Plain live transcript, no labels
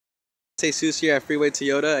Jesus here at Freeway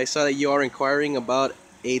Toyota. I saw that you are inquiring about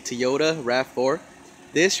a Toyota RAV4.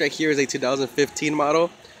 This right here is a 2015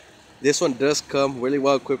 model. This one does come really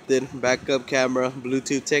well equipped in backup camera,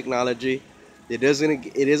 Bluetooth technology. It is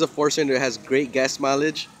a 4-cylinder. It has great gas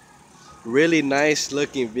mileage. Really nice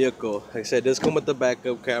looking vehicle. Like I said, it does come with the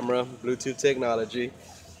backup camera, Bluetooth technology.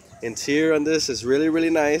 Interior on this is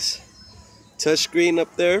really nice. Touchscreen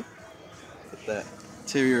up there. Look at that.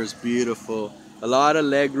 Interior is beautiful. A lot of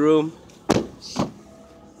leg room.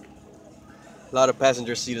 A lot of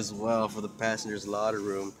passenger seat as well for the passengers, a lot of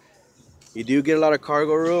room. You do get a lot of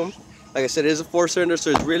cargo room. Like I said, it is a 4-cylinder,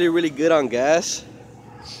 so it's really good on gas.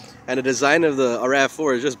 And the design of the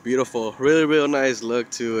RAV4 is just beautiful. Real nice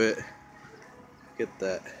look to it. Look at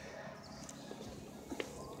that.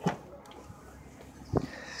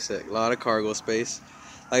 So, a lot of cargo space.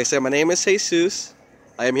 Like I said, my name is Jesus.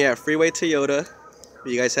 I am here at Freeway Toyota. If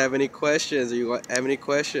you guys have any questions,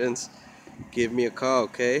 give me a call,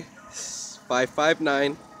 okay?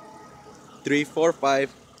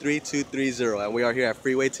 559-345-3230, and we are here at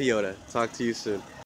Freeway Toyota. Talk to you soon.